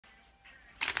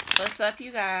What's up,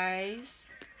 you guys?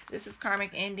 This is Karmic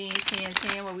Endings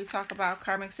 1010, where we talk about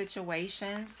karmic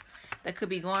situations that could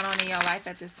be going on in your life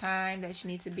at this time that you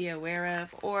need to be aware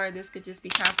of, or this could just be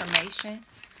confirmation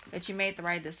that you made the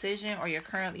right decision or you're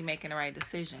currently making the right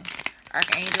decision.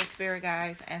 Archangels, spirit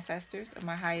guides, ancestors of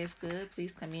my highest good,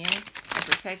 please come in and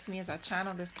protect me as I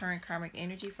channel this current karmic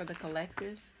energy for the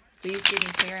collective. Please give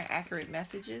me clear and accurate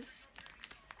messages.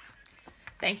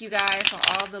 Thank you guys for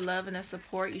all the love and the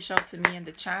support you show to me in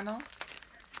the channel.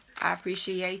 I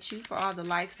appreciate you for all the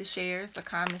likes, the shares, the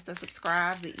comments, the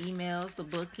subscribes, the emails, the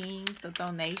bookings, the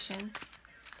donations.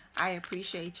 I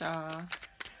appreciate y'all.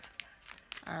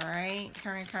 Alright,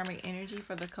 current karmic energy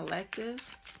for the collective.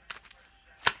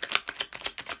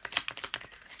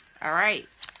 Alright.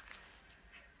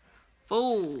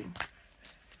 Fool.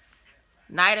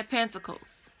 Knight of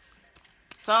Pentacles.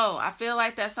 So, I feel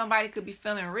like that somebody could be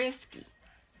feeling risky.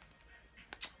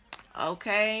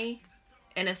 Okay,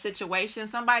 in a situation,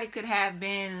 somebody could have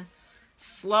been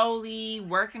slowly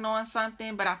working on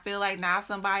something, but I feel like now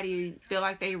somebody feel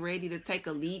like they ready to take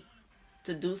a leap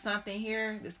to do something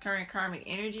here. This current karmic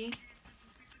energy.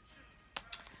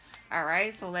 All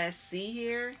right, so let's see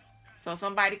here. So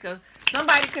somebody could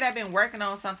have been working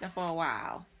on something for a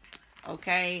while.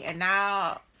 Okay, and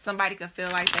now somebody could feel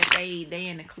like that they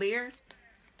in the clear.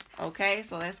 Okay,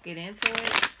 so let's get into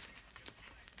it.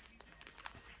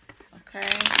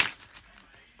 Okay.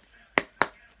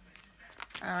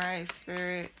 All right,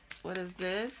 Spirit. What is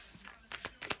this?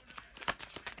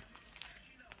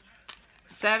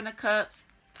 Seven of Cups,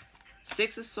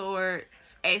 Six of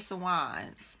Swords, Ace of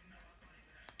Wands.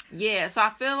 Yeah, so I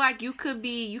feel like you could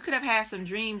have had some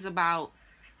dreams about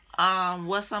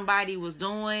what somebody was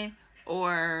doing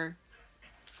or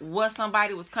what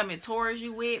somebody was coming towards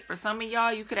you with. For some of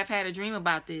y'all, you could have had a dream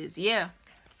about this. Yeah.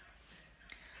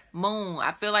 Moon.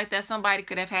 I feel like that somebody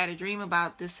could have had a dream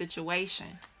about this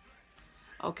situation.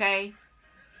 Okay.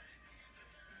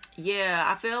 Yeah,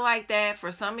 I feel like that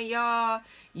for some of y'all,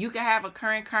 you could have a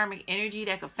current karmic energy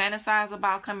that could fantasize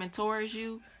about coming towards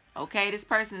you. Okay, this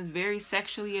person is very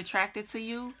sexually attracted to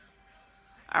you.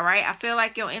 All right, I feel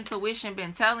like your intuition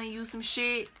been telling you some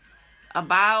shit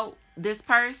about this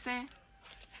person.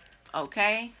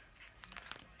 Okay.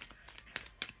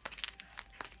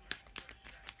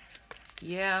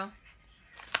 Yeah.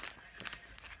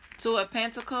 Two of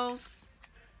Pentacles.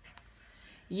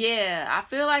 Yeah, I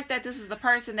feel like that this is the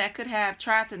person that could have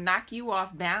tried to knock you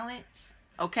off balance.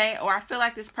 Okay, or I feel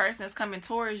like this person is coming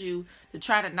towards you to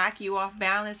try to knock you off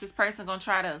balance. This person gonna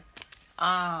try to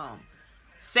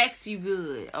sex you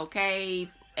good. Okay,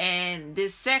 and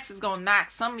this sex is gonna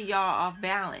knock some of y'all off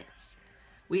balance.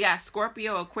 We got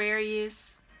Scorpio,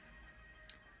 Aquarius,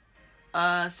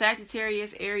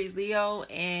 Sagittarius, Aries, Leo,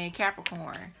 and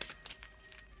Capricorn.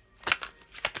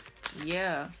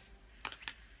 Yeah.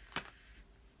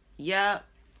 Yep.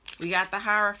 We got the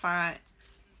Hierophant.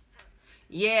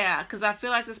 Yeah, because I feel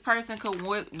like this person could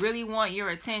really want your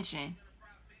attention.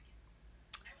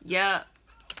 Yep.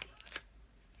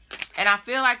 And I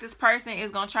feel like this person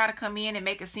is going to try to come in and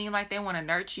make it seem like they want to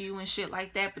nurture you and shit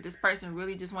like that. But this person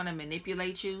really just want to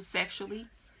manipulate you sexually.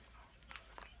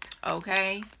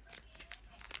 Okay.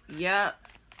 Yep.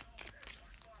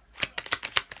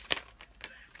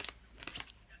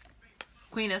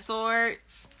 Queen of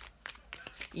Swords.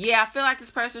 Yeah, I feel like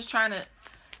this person's trying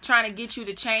to get you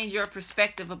to change your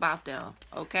perspective about them.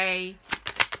 Okay.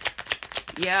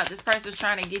 Yeah, this person's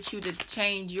trying to get you to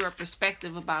change your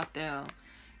perspective about them.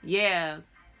 Yeah.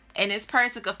 And this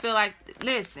person could feel like,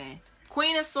 listen,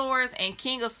 Queen of Swords and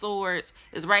King of Swords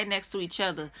is right next to each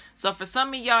other. So for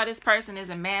some of y'all, this person is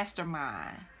a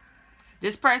mastermind.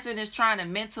 This person is trying to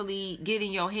mentally get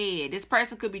in your head. This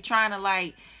person could be trying to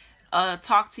like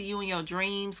talk to you in your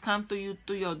dreams, come through you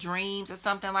through your dreams or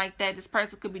something like that. This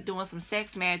person could be doing some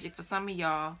sex magic for some of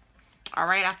y'all. All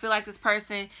right, I feel like this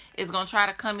person is going to try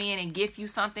to come in and gift you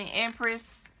something,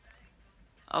 Empress.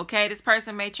 Okay, this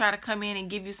person may try to come in and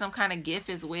give you some kind of gift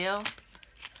as well.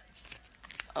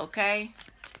 Okay.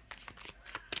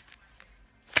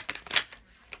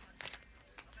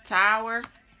 Tower.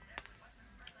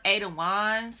 Eight of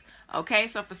Wands. Okay,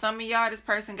 so for some of y'all, this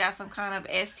person got some kind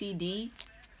of STD.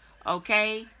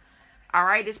 Okay. All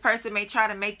right, this person may try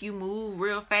to make you move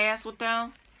real fast with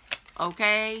them.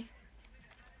 Okay.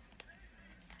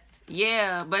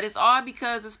 Yeah, but it's all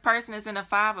because this person is in the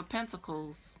Five of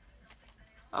Pentacles.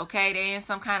 Okay, they're in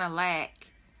some kind of lack.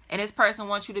 And this person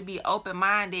wants you to be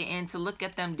open-minded and to look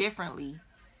at them differently.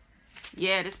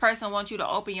 Yeah, this person wants you to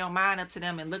open your mind up to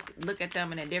them and look at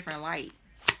them in a different light.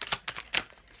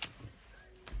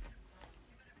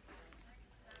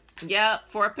 Yep,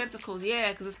 Four of Pentacles.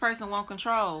 Yeah, because this person won't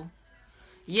control.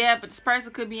 Yeah, but this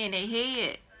person could be in their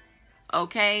head.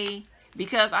 Okay?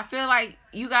 Because I feel like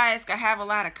you guys can have a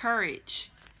lot of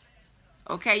courage.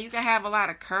 Okay? You can have a lot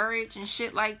of courage and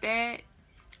shit like that.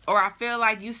 Or I feel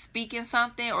like you speaking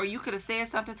something, or you could have said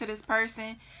something to this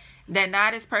person that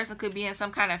now this person could be in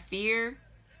some kind of fear.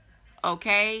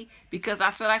 Okay? Because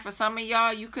I feel like for some of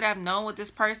y'all, you could have known what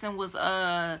this person was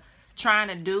trying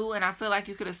to do, and I feel like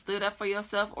you could have stood up for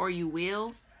yourself, or you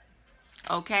will.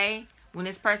 Okay? When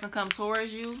this person come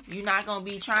towards you, you're not going to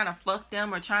be trying to fuck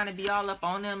them or trying to be all up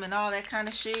on them and all that kind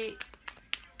of shit.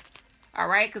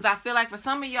 Alright? Because I feel like for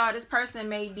some of y'all, this person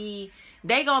may be,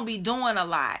 they going to be doing a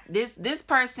lot. This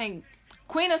person,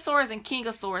 Queen of Swords and King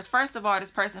of Swords, first of all,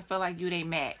 this person feel like you they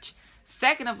match.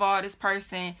 Second of all, this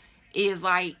person is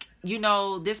like, you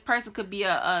know, this person could be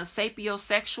a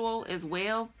sapiosexual as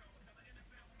well.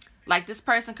 Like, this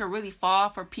person could really fall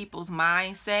for people's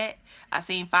mindset. I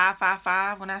seen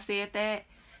 555 when I said that.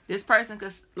 This person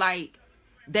could, like,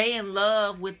 they in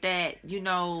love with that, you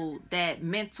know, that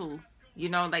mental, you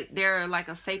know, like they're like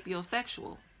a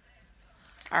sapiosexual.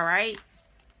 All right.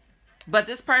 But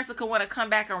this person could want to come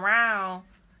back around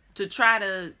to try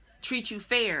to treat you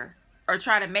fair, or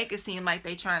try to make it seem like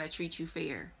they trying to treat you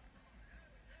fair.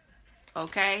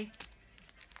 Okay.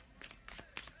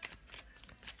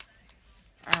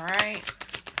 All right.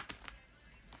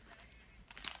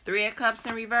 3 of Cups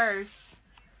in reverse.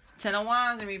 10 of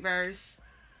Wands in reverse.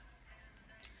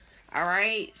 All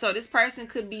right. So this person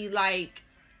could be like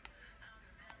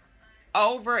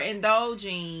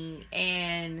overindulging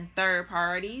in third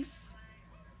parties.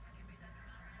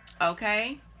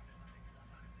 Okay.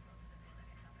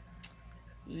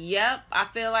 Yep. I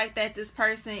feel like that this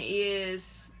person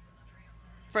is,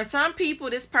 for some people,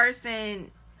 this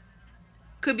person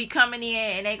could be coming in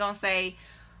and they gonna say,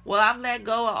 well, I've let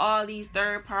go of all these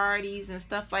third parties and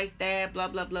stuff like that, blah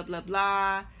blah blah blah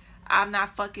blah. I'm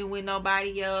not fucking with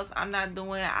nobody else. I'm not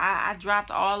doing, I dropped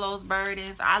all those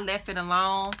burdens. I left it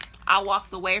alone. I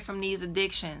walked away from these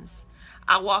addictions.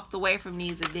 I walked away from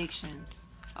these addictions.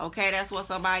 Okay, that's what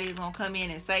somebody is gonna come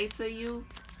in and say to you.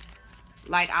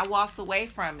 Like, I walked away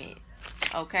from it.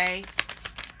 Okay.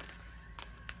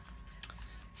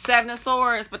 7 of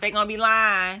Swords, but they gonna be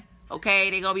lying. Okay,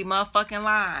 they gonna be motherfucking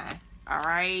lying.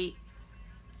 Alright.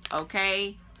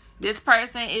 Okay. This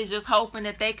person is just hoping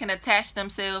that they can attach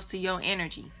themselves to your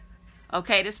energy.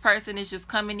 Okay, this person is just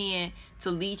coming in to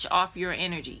leech off your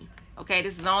energy. Okay,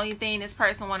 this is the only thing this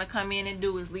person want to come in and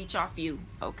do is leech off you.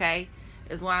 Okay,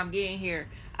 is why I'm getting here.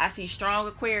 I see strong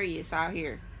Aquarius out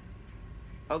here.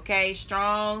 Okay,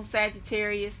 strong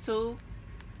Sagittarius too.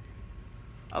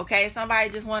 Okay, somebody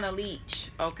just want to leech.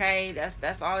 Okay,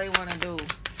 that's all they want to do.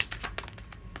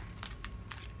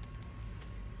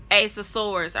 Ace of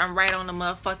Swords. I'm right on the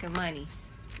motherfucking money.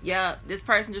 Yup, this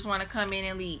person just want to come in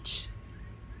and leech.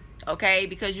 Okay,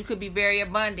 because you could be very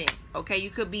abundant. Okay, you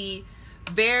could be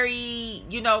very,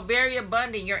 you know, very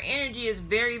abundant. Your energy is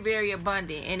very, very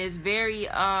abundant, and it's very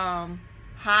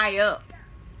high up.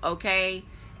 Okay,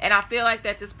 and I feel like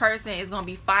that this person is going to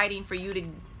be fighting for you to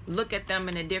look at them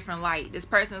in a different light. This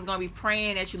person is going to be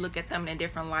praying that you look at them in a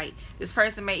different light. This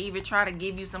person may even try to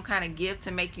give you some kind of gift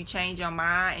to make you change your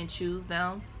mind and choose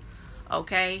them.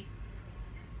 Okay,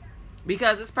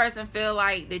 because this person feel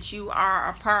like that you are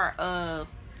a part of,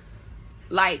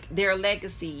 like, their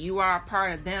legacy. You are a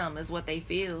part of them is what they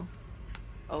feel.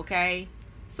 Okay,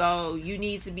 so you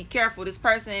need to be careful. This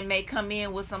person may come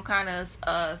in with some kind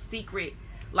of secret,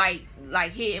 like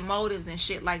hidden motives and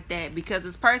shit like that, because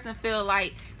this person feel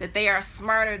like that they are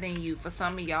smarter than you. For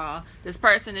some of y'all, this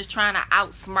person is trying to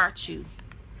outsmart you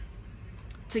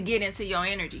to get into your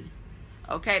energy.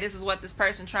 Okay, this is what this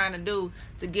person trying to do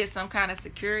to get some kind of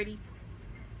security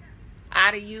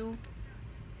out of you,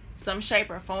 some shape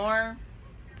or form.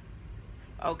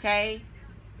 Okay.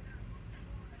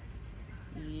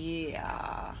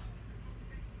 Yeah.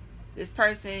 This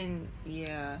person,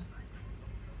 yeah.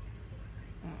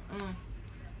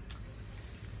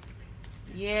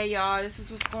 Yeah, y'all, this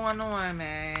is what's going on,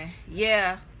 man.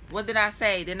 Yeah. What did I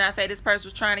say? Didn't I say this person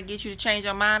was trying to get you to change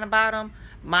your mind about them?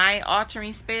 Mind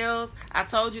altering spells. I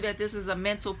told you that this is a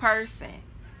mental person.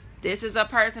 This is a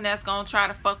person that's going to try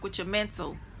to fuck with your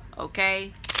mental.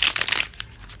 Okay?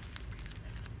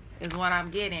 Is what I'm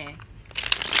getting.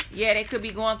 Yeah, they could be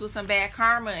going through some bad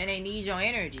karma and they need your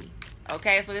energy.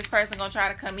 Okay? So this person going to try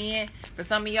to come in. For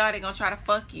some of y'all, they're going to try to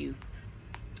fuck you.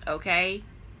 Okay?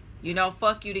 You know,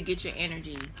 fuck you to get your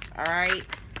energy. Alright?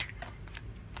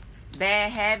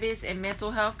 Bad habits and mental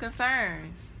health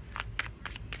concerns.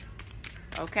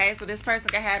 Okay, so this person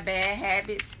can have bad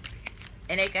habits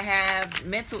and they can have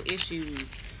mental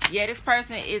issues. Yeah, this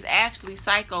person is actually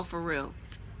psycho for real.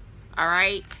 All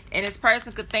right. And this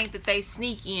person could think that they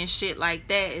sneaky and shit like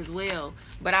that as well.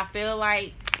 But I feel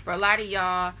like for a lot of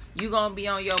y'all, you gonna be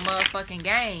on your motherfucking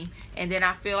game. And then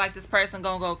I feel like this person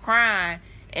gonna go crying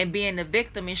and being the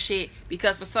victim and shit.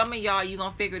 Because for some of y'all, you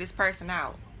gonna figure this person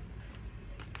out.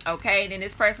 Okay. Then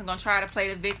this person gonna try to play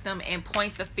the victim and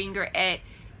point the finger at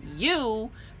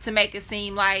you to make it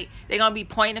seem like they're gonna be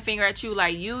pointing the finger at you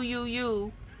like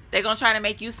you. They're gonna try to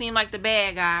make you seem like the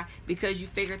bad guy because you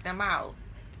figured them out.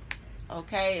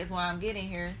 Okay, is what I'm getting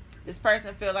here. This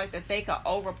person feel like that they could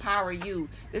overpower you.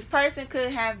 This person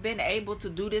could have been able to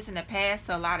do this in the past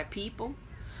to a lot of people,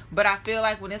 but I feel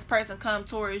like when this person come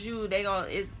towards you, they gonna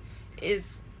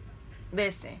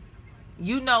listen.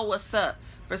 You know what's up.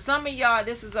 For some of y'all,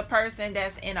 this is a person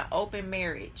that's in an open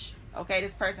marriage. Okay,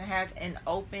 this person has an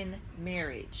open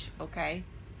marriage. Okay.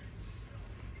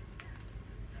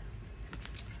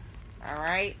 All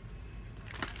right.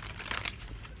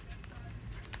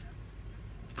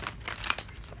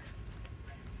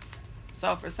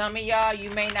 So for some of y'all,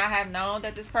 you may not have known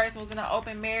that this person was in an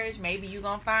open marriage. Maybe you're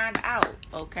going to find out.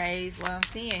 Okay, is what I'm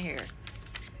seeing here.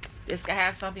 This could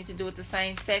have something to do with the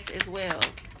same sex as well.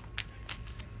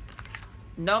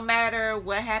 No matter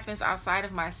what happens outside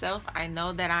of myself, I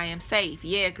know that I am safe.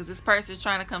 Yeah, because this person is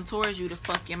trying to come towards you to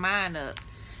fuck your mind up.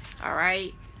 All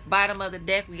right. Bottom of the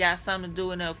deck, we got something to do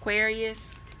with an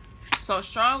Aquarius. So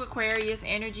strong Aquarius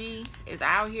energy is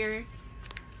out here.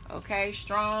 Okay,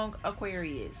 strong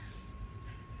Aquarius.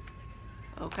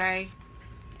 Okay,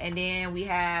 and then we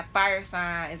have fire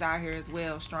sign is out here as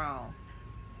well, strong.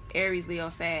 Aries,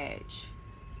 Leo, Sag.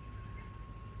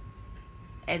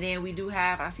 And then we do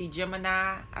have, I see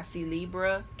Gemini, I see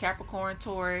Libra, Capricorn,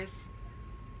 Taurus,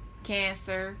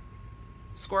 Cancer,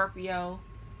 Scorpio.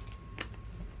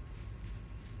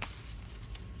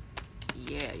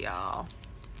 Yeah, y'all.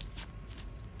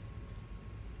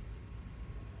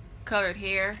 Colored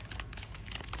hair.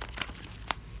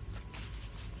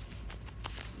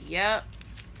 Yep.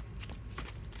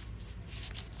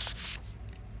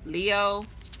 Leo.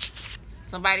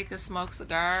 Somebody could smoke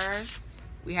cigars.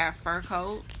 We have fur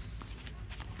coats.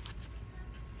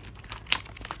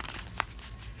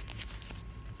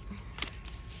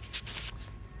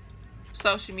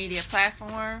 Social media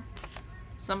platform.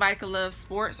 Somebody could love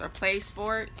sports or play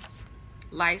sports.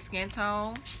 Light skin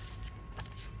tone.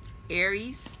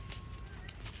 Aries.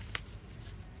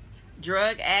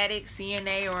 Drug addict,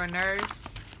 CNA, or a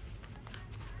nurse.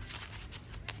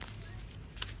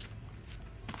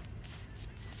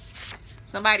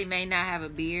 Somebody may not have a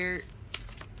beard.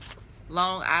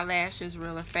 Long eyelashes,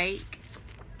 real or fake.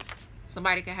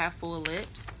 Somebody could have full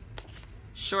lips.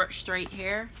 Short, straight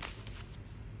hair.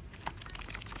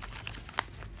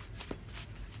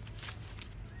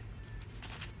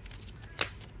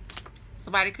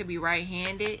 Somebody could be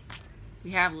right-handed.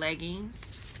 We have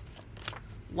leggings.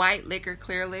 White liquor,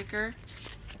 clear liquor.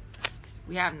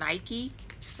 We have Nike.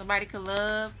 Somebody could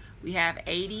love. We have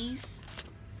 80s.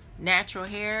 Natural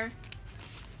hair.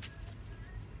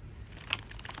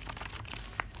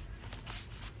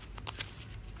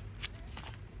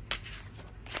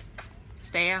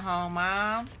 Stay-at-home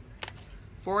mom.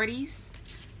 40s.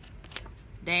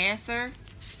 Dancer.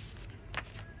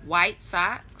 White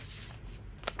socks.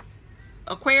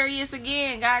 Aquarius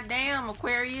again. Goddamn,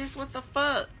 Aquarius. What the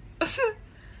fuck?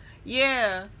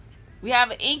 Yeah. We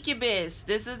have an incubus.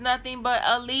 This is nothing but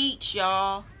a leech,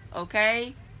 y'all.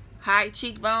 Okay? High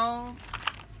cheekbones.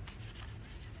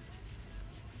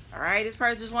 Alright? This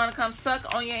person just want to come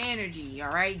suck on your energy.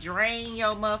 Alright? Drain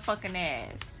your motherfucking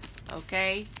ass.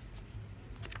 Okay?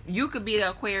 You could be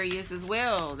the Aquarius as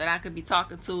well that I could be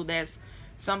talking to, that's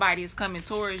somebody is coming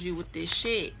towards you with this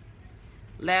shit.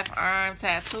 Left arm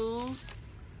tattoos.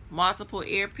 Multiple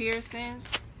ear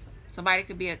piercings. Somebody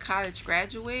could be a college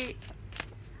graduate.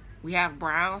 We have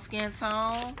brown skin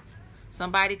tone.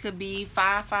 Somebody could be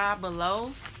 5'5"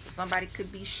 below. Somebody could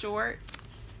be short.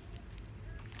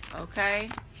 Okay.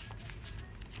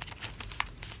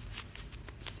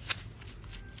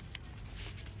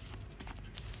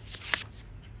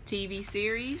 TV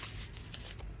series.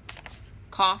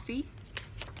 Coffee.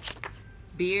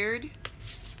 Beard.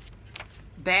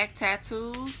 Back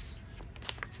tattoos.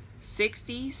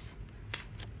 60s.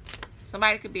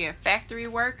 Somebody could be a factory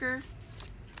worker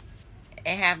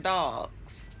and have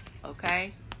dogs.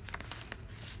 Okay.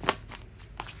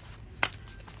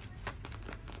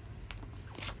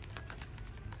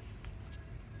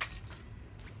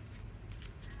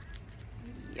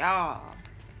 Y'all.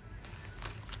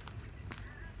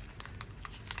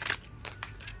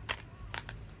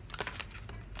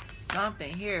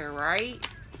 Something here, right?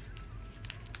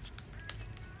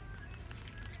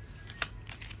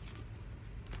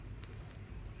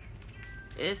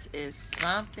 This is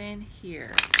something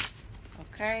here.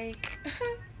 Okay.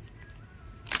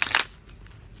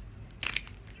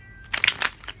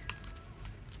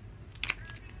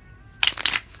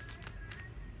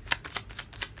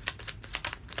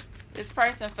 This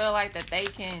person feel like that they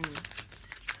can.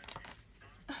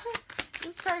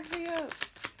 This cracks me up.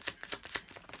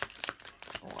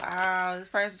 Wow, this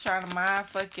person trying to mind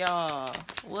fuck y'all.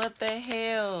 What the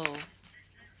hell?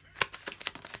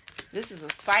 This is a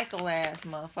psycho ass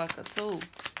motherfucker too.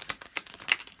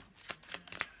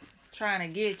 Trying to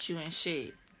get you and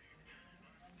shit.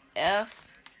 F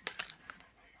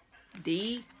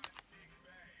D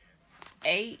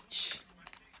H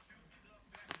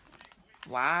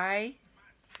Y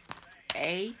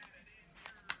A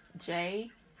J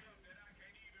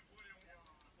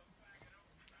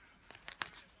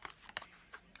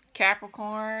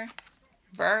Capricorn,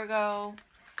 Virgo,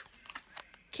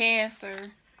 Cancer,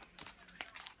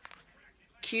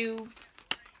 Q,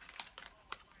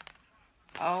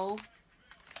 O,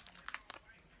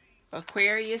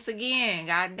 Aquarius again.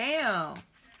 Goddamn.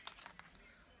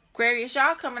 Aquarius,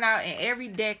 y'all coming out in every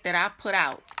deck that I put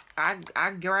out.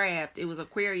 I grabbed. It was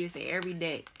Aquarius in every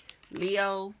deck.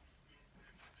 Leo.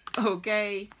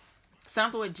 Okay.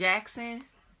 Something with Jackson.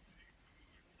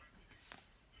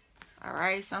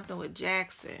 Alright, something with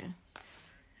Jackson.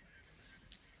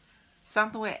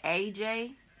 Something with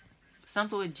AJ.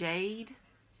 Something with Jade.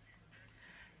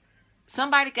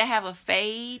 Somebody could have a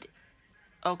fade.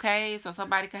 Okay, so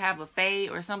somebody could have a fade,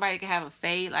 or somebody could have a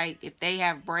fade. Like if they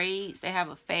have braids, they have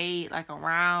a fade like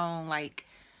around like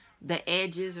the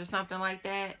edges or something like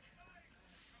that.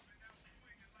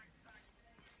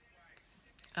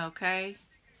 Okay.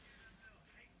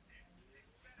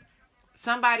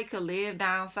 Somebody could live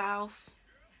down south.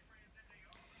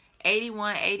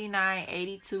 81, 89,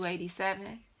 82,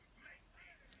 87.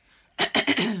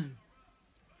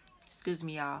 Excuse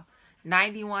me, y'all.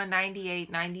 91,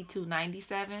 98, 92,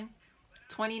 97.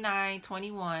 29,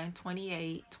 21,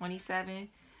 28, 27,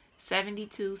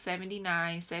 72,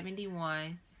 79,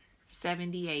 71,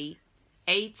 78,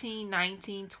 18,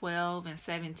 19, 12, and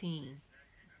 17.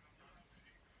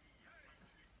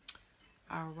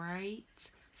 All right.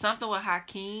 Something with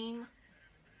Hakeem.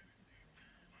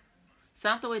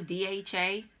 Something with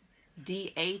DHA.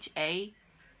 DHA.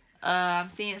 I'm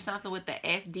seeing something with the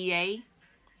FDA.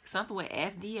 Something with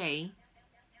FDA.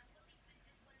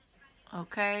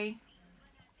 Okay.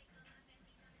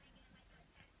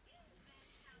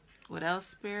 What else,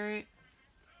 Spirit?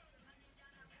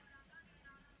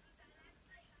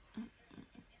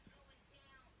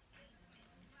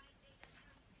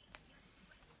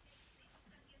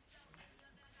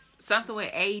 Something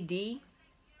with AD.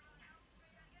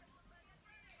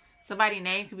 Somebody's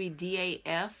name could be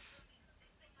DAF,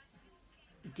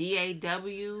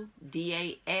 DAW,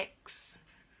 DAX.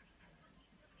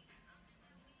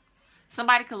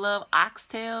 Somebody could love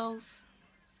oxtails.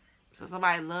 So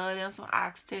somebody love them some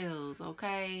oxtails,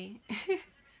 okay?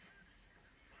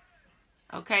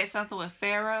 Okay, something with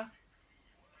Farrah.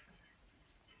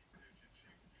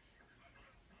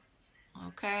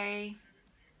 Okay.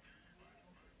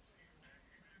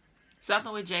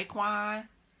 Something with Jaquan.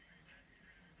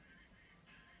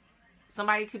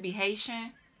 Somebody could be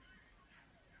Haitian.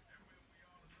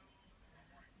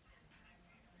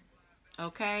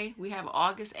 Okay, we have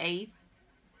August 8th,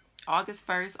 August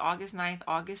 1st, August 9th,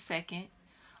 August 2nd,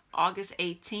 August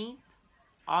 18th,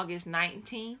 August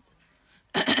 19th,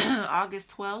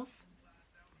 August 12th,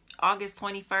 August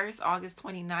 21st, August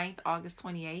 29th, August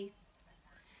 28th,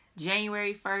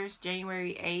 January 1st,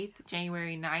 January 8th,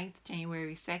 January 9th,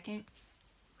 January 2nd,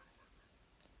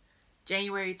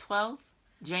 January 12th,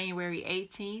 January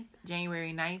 18th,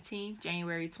 January 19th,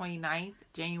 January 29th,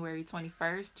 January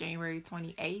 21st, January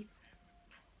 28th,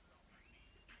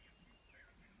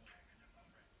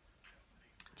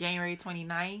 January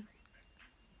 29th.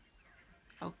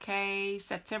 Okay,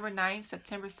 September 9th,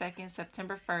 September 2nd,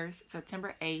 September 1st,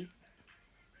 September 8th,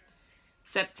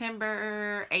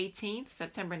 September 18th,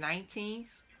 September 19th,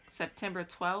 September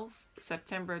 12th,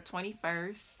 September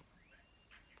 21st,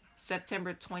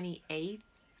 September 28th,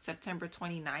 September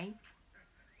 29th.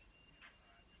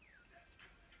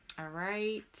 All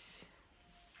right.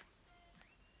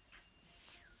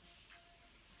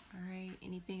 All right,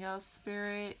 anything else,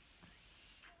 Spirit?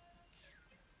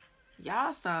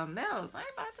 Y'all something else. I ain't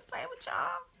about to play with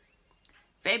y'all.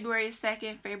 February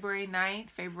 2nd, February 9th,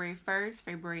 February 1st,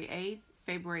 February 8th,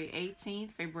 February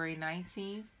 18th, February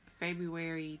 19th,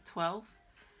 February 12th,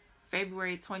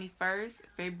 February 21st,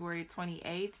 February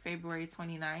 28th, February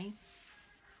 29th.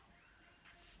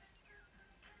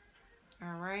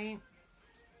 All right.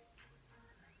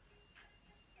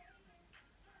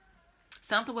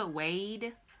 Something with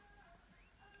Wade.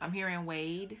 I'm hearing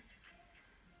Wade.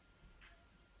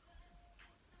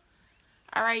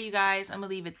 All right, you guys, I'm going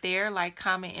to leave it there. Like,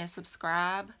 comment, and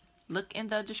subscribe. Look in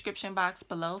the description box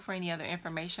below for any other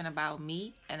information about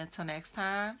me. And until next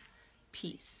time,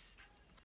 peace.